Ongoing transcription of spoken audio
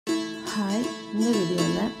Hi, இந்த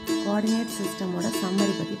வீடியோவில் coordinate சிஸ்டமோட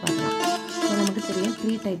summary பற்றி பார்க்கலாம். ஸோ நமக்கு தெரியும்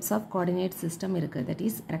 3 types of coordinate system இருக்குது. That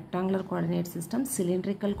is rectangular coordinate system,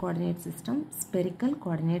 cylindrical coordinate system, spherical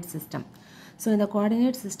coordinate system. So இந்த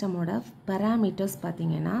coordinate systemோட parameters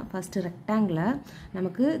பார்த்தீங்கன்னா ஃபர்ஸ்ட் ரெக்டாங்குலர்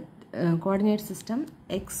நமக்கு coordinate system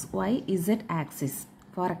x, y, z axis.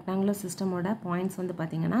 For rectangular systemோட points வந்து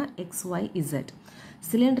பார்த்தீங்கன்னா x, y, z.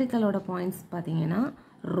 Cylindricalோட points பார்த்தீங்கன்னா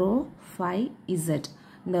rho, phi, z.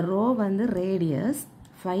 இந்த row வந்து radius,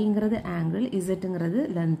 ஃபைங்கிறது angle, இசட்டுங்கிறது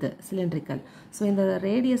length, cylindrical. So இந்த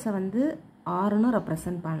ரேடியஸை வந்து ஆர்னு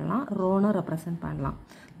ரெப்ரசன்ட் பண்ணலாம், ரோன்னு ரெப்ரசன்ட் பண்ணலாம்.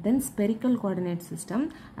 தென் ஸ்பெரிக்கல் கோஆர்டினேட் சிஸ்டம்,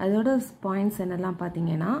 அதோட பாயிண்ட்ஸ் என்னெல்லாம்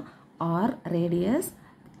பார்த்தீங்கன்னா R radius,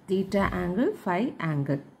 theta angle, five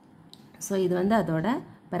angle. So இது வந்து அதோட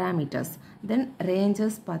பேராமீட்டர்ஸ். தென்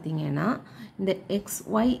ரேஞ்சஸ் பார்த்தீங்கன்னா இந்த எக்ஸ்,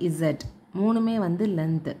 ஒய், இசட் மூணுமே வந்து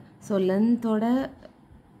லென்த்து. ஸோ லென்த்தோட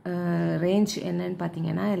ரேஞ்ச் என்னன்னு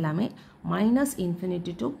பார்த்தீங்கன்னா எல்லாமே minus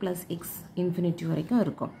infinity to plus X infinity வரைக்கும்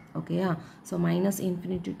இருக்கும். ஓகேயா? So minus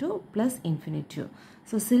infinity to plus infinity.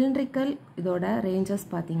 So cylindrical இதோட ரேஞ்சஸ்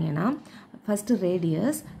பார்த்தீங்கன்னா ஃபஸ்ட்டு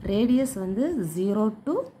ரேடியஸ் வந்து 0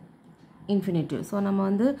 டு இன்ஃபினிட்டி. ஸோ நம்ம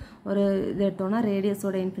வந்து ஒரு இது எடுத்தோம்னா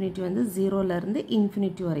ரேடியஸோட இன்ஃபினிட்டி வந்து 0லேருந்து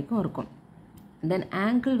இன்ஃபினிட்டி வரைக்கும் இருக்கும். தென்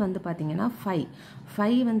ஆங்கிள் வந்து பார்த்தீங்கன்னா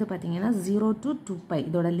ஃபை வந்து பார்த்தீங்கன்னா 0 டு 2π.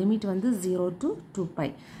 இதோட லிமிட் வந்து 0 டு 2π.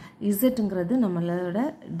 இசட்டுங்கிறது நம்மளோட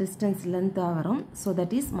டிஸ்டன்ஸ் லென்த்தாக வரும். So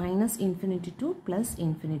that is minus infinity to plus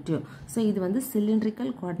infinity. So இது வந்து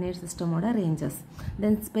சிலிண்ட்ரிக்கல் கோஆர்டினேட் சிஸ்டமோட ரேஞ்சஸ்.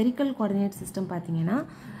 தென் ஸ்பெரிக்கல் கோஆர்டினேட் சிஸ்டம் பார்த்தீங்கன்னா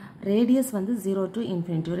ரேடியஸ் வந்து 0 டு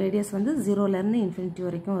இன்ஃபினிட்டி. ரேடியஸ் வந்து 0லேருந்து இன்ஃபினிட்டி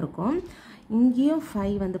வரைக்கும் இருக்கும். இங்கேயும் ஃபை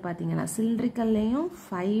வந்து பார்த்தீங்கன்னா சிலிண்ட்ரிக்கல்லையும்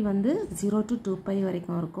ஃபை வந்து 0 டு 2π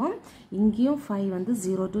வரைக்கும் இருக்கும். இங்கேயும் ஃபை வந்து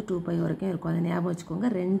 0 டு 2π வரைக்கும் இருக்கும். அதை ஞாபகம் வச்சுக்கோங்க.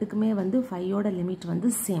 ரெண்டுக்குமே வந்து ஃபையோட லிமிட் வந்து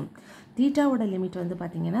சேம். தீட்டாவோட லிமிட் வந்து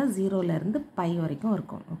பார்த்தீங்கன்னா 0லேருந்து π வரைக்கும்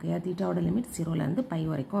இருக்கும். ஓகே, தீட்டாவோட லிமிட் 0லேருந்து π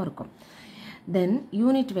வரைக்கும் இருக்கும். தென்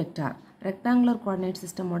unit vector, rectangular coordinate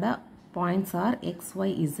சிஸ்டமோட points are x,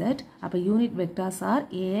 y, z. அப்போ unit vectors R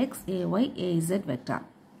ax, ay, az vector.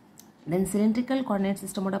 தென் cylindrical coordinate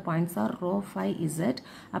சிஸ்டமோட points R row, five, z.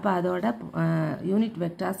 அப்போ அதோட யூனிட்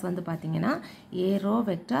வெக்டார்ஸ் வந்து பார்த்தீங்கன்னா a row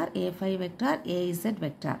vector, a five vector, az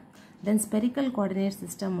vector. Then spherical coordinate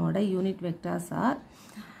சிஸ்டமோட unit vectors R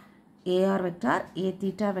ar vector, a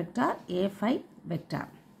theta vector, a five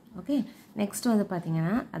vector. Okay, next வந்து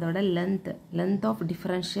பார்த்தீங்கன்னா அதோட length of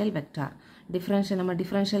differential vector. நம்ம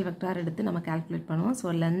differential vector எடுத்து நம்ம calculate பண்ணுவோம். So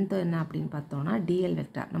length என்ன அப்படின்னு பார்த்தோம்னா டிஎல்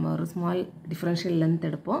வெக்டார். நம்ம ஒரு ஸ்மால் டிஃபரன்ஷியல் லென்த்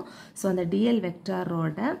எடுப்போம். ஸோ அந்த டிஎல்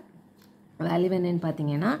வெக்டாரோட வேல்யூ என்னன்னு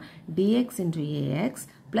பார்த்தீங்கன்னா dx into ax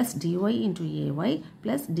plus dy into AY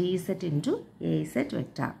plus டிஇசட் into AZ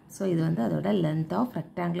vector. So இது வந்து அதோட length of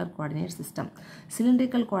rectangular coordinate system.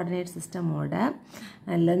 Cylindrical coordinate சிஸ்டமோட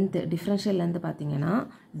differential length பார்த்தீங்கன்னா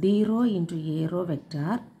டிரோ into aero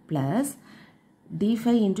vector plus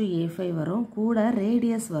d5 into a5 வரும், கூட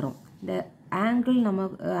radius வரும். இந்த ஆங்கிள் நம்ம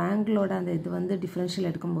ஆங்கிளோட அந்த இது வந்து டிஃப்ரென்ஷியல்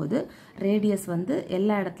எடுக்கும்போது ரேடியஸ் வந்து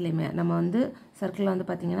எல்லா இடத்துலையுமே நம்ம வந்து சர்க்கிளில் வந்து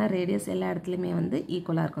பார்த்திங்கன்னா ரேடியஸ் எல்லா இடத்துலையுமே வந்து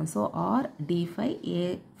ஈக்குவலாக இருக்கும். So R d5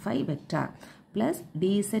 a5 vector plus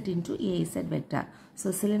dz into AZ vector.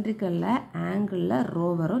 So சிலிண்ட்ரிக்கலில் ஆங்கிளில் ரோ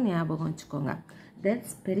வரும், ஞாபகம் வச்சுக்கோங்க. தென்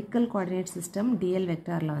ஸ்பெரிக்கல் கோஆர்டினேட் சிஸ்டம் டிஎல்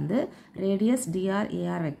வெக்டாரில் வந்து radius dr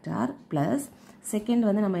ar vector plus second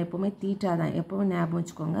வந்து நம்ம எப்போவுமே தீட்டா தான், எப்போவும் ஞாபகம்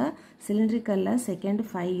வச்சுக்கோங்க. சிலிண்ட்ரிக்கலில் செகண்ட்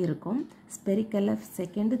ஃபை இருக்கும், ஸ்பெரிக்கலில்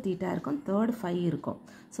செகண்ட் தீட்டா இருக்கும், தேர்ட் ஃபை இருக்கும்.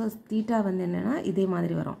 ஸோ தீட்டா வந்து என்னென்னா இதே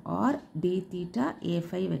மாதிரி வரும், R D theta A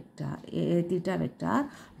five vector, A theta vector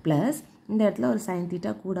plus இந்த இடத்துல ஒரு சைன்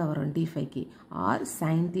தீட்டா கூட வரும் d5க்கு, R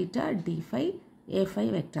sine theta d5 a5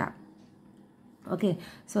 vector. Okay,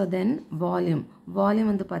 so then volume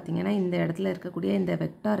வந்து பார்த்தீங்கன்னா இந்த இடத்துல இருக்கக்கூடிய இந்த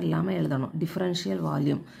வெக்டார் இல்லாமல் எழுதணும். Differential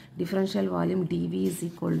volume dv is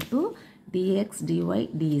equal to dx dy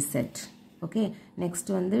dz. Okay, next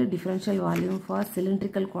வந்து differential volume for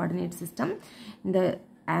cylindrical coordinate system இந்த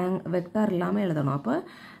வெக்டார் இல்லாமல் எழுதணும். அப்போ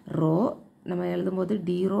ரோ நம்ம எழுதும்போது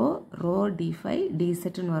d ரோ d5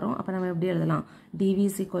 dzன்னு வரும். அப்போ நம்ம எப்படி எழுதலாம்? dv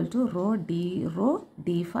is equal to rho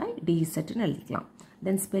d5 dzன்னு எழுதிக்கலாம்.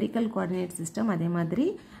 தென் ஸ்பெரிக்கல் கோஆர்டினேட் சிஸ்டம் அதே மாதிரி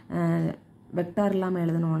வெக்டார் இல்லாமல்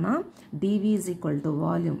எழுதணும்னா dv is equal to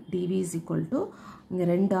volume, dv is equal to இங்கே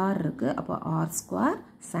 2 r இருக்குது. அப்போ R square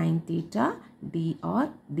sine theta dr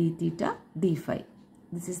d theta d5.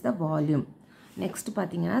 This is the volume. Next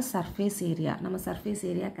பார்த்தீங்கன்னா surface area. நம்ம சர்ஃபேஸ்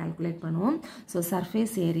ஏரியா கால்குலேட் பண்ணுவோம். ஸோ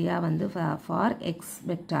சர்ஃபேஸ் ஏரியா வந்து for X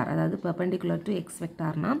vector, அதாவது perpendicular to X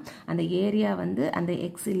வெக்டார்னா அந்த area வந்து அந்த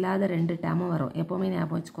எக்ஸ் இல்லாத ரெண்டு டேமும் வரும். எப்போவுமே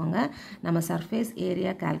ஞாபகம் வச்சுக்கோங்க, நம்ம சர்ஃபேஸ்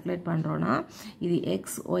ஏரியா கால்குலேட் பண்ணுறோன்னா இது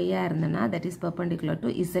எக்ஸ் ஒய்யாக இருந்ததுன்னா that is perpendicular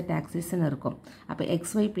to Z ஆக்சிஸ்ன்னு இருக்கும். அப்போ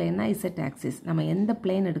எக்ஸ் ஒய் பிளேன்னா இசட் ஆக்சிஸ். நம்ம எந்த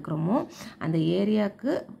பிளேன் எடுக்கிறோமோ அந்த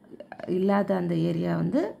ஏரியாவுக்கு இல்லாத அந்த ஏரியா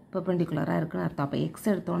வந்து பெர்பெண்டிகுலராக இருக்குன்னு அர்த்தம். அப்போ எக்ஸ்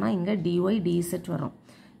எடுத்தோன்னா இங்கே டிஒய் டிஇசட் வரும்,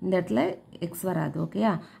 இந்த இடத்துல எக்ஸ் வராது.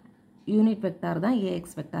 ஓகேயா, யூனிட் வெக்டார் தான்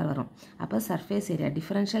ஏஎக்ஸ் வெக்டார் வரும். அப்போ surface area,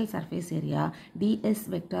 differential surface area DS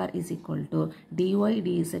vector is equal to dy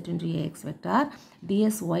டிஇசட் into ax vector.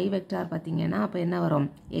 DS Y vector பார்த்தீங்கன்னா அப்போ என்ன வரும்,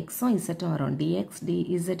 எக்ஸும் இசட்டும் வரும், dx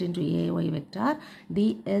டிஇசட் into AY vector.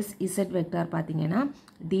 DS Z vector பார்த்தீங்கன்னா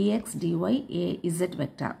dx dy AZ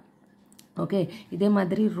vector. Okay, இதே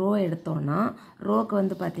மாதிரி ரோ எடுத்தோன்னா ரோக்கு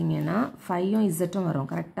வந்து பார்த்தீங்கன்னா ஃபையும் இசட்டும் வரும்.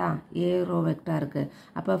 கரெக்டாக, ஏ ரோ வெக்டாருக்கு.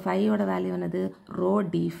 அப்போ ஃபையோட வேல்யூ என்னது, ரோ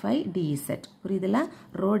டி5 டிஇசட். புரியுதுல,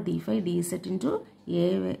 row டி5 டிஇசட் into A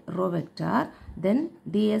rho vector. Then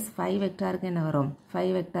DS 5 வெக்டாருக்கு என்ன வரும்,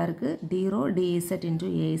 5 வெக்டாருக்கு D row டிஇசட்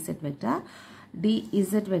into AZ vector.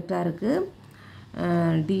 டிஇசட் வெக்டாருக்கு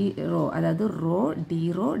D row, அதாவது row D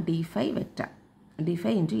row டி5 vector,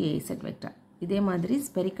 டி5 into AZ vector. இதே மாதிரி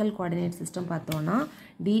ஸ்பெரிக்கல் கோஆர்டினேட் சிஸ்டம் பார்த்தோன்னா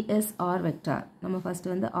டிஎஸ்ஆர் வெக்டார். நம்ம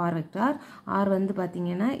ஃபஸ்ட்டு வந்து ஆர் வெக்டார், ஆர் வந்து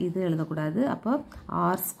பார்த்திங்கன்னா இது எழுதக்கூடாது. அப்போ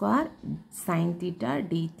R square sine theta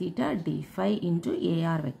D theta டி5 into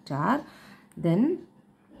AR vector. Then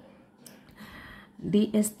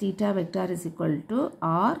DS theta vector is equal to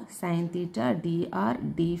R sine theta TR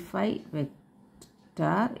டி5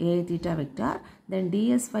 vector A theta vector. Then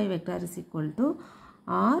டிஎஸ்5 vector is equal to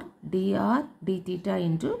r dr d theta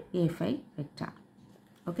into a5 vector.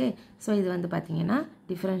 Okay, so இது வந்து பார்த்தீங்கன்னா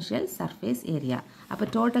differential surface area. அப்போ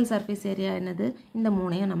total surface area என்னது, இந்த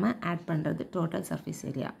மூணையும் நம்ம add பண்ணுறது total surface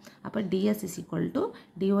area. அப்போ DS is equal to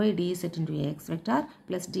dy டிஇசட் into ax vector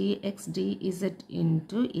plus dx டிஇசட்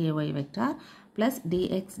into AY vector plus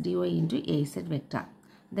dx dy into AZ vector.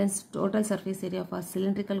 Then total surface area for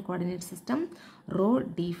cylindrical coordinate system rho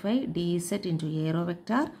d5 dz into a rho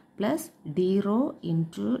vector plus d rho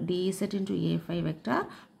into dz into a5 vector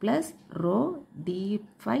plus rho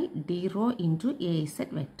d5 d rho into az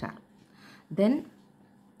vector. Then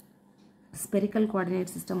spherical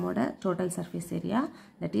coordinate system order total surface area,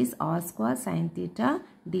 that is r square sin theta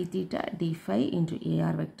d theta d5 into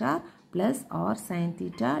ar vector plus r sin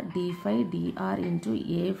theta d5 dr into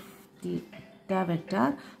a theta vector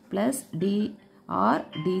plus dr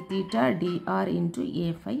d theta dr into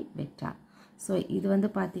a5 vector. So இது வந்து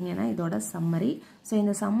பார்த்தீங்கன்னா இதோட summary. So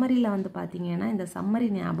இந்த சம்மரியில் வந்து பார்த்தீங்கன்னா இந்த summary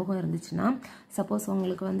ஞாபகம் இருந்துச்சுன்னா, சப்போஸ்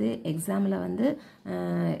உங்களுக்கு வந்து எக்ஸாமில் வந்து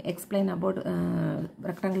explain about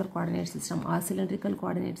rectangular coordinate system R cylindrical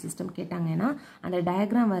coordinate system கேட்டாங்கன்னா அந்த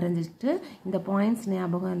டயக்ராம் வரைஞ்சிட்டு இந்த பாயிண்ட்ஸ்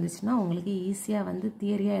ஞாபகம் இருந்துச்சுன்னா உங்களுக்கு ஈஸியாக வந்து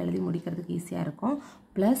தியரியாக எழுதி முடிக்கிறதுக்கு ஈஸியாக இருக்கும்.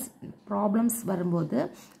 ப்ளஸ் ப்ராப்ளம்ஸ் வரும்போது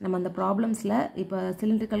நம்ம அந்த ப்ராப்ளம்ஸில் இப்போ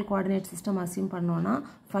சிலிண்ட்ரிக்கல் கோஆர்டினேட் சிஸ்டம் அசியூம் பண்ணோன்னா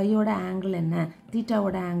ஃபையோட ஆங்கிள் என்ன,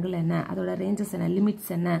 தீட்டாவோட ஆங்கிள் என்ன, அதோட ரேஞ்சஸ் என்ன, லிமிட்ஸ்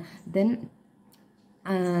என்ன, தென்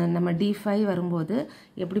நம்ம D5 வரும்போது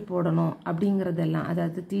எப்படி போடணும் அப்படிங்கிறதெல்லாம்,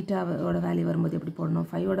 அதாவது தீட்டாவோட வேல்யூ வரும்போது எப்படி போடணும்,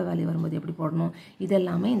 ஃபைவோட வேல்யூ வரும்போது எப்படி போடணும்,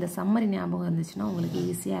 இதெல்லாமே இந்த சம்மரி ஞாபகம் இருந்துச்சுன்னா உங்களுக்கு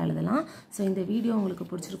ஈஸியாக எழுதலாம். ஸோ இந்த வீடியோ உங்களுக்கு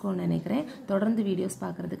பிடிச்சிருக்கும்னு நினைக்கிறேன். தொடர்ந்து வீடியோஸ்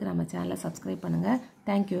பார்க்குறதுக்கு நம்ம சேனலை சப்ஸ்கிரைப் பண்ணுங்கள்.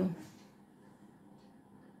 தேங்க்யூ.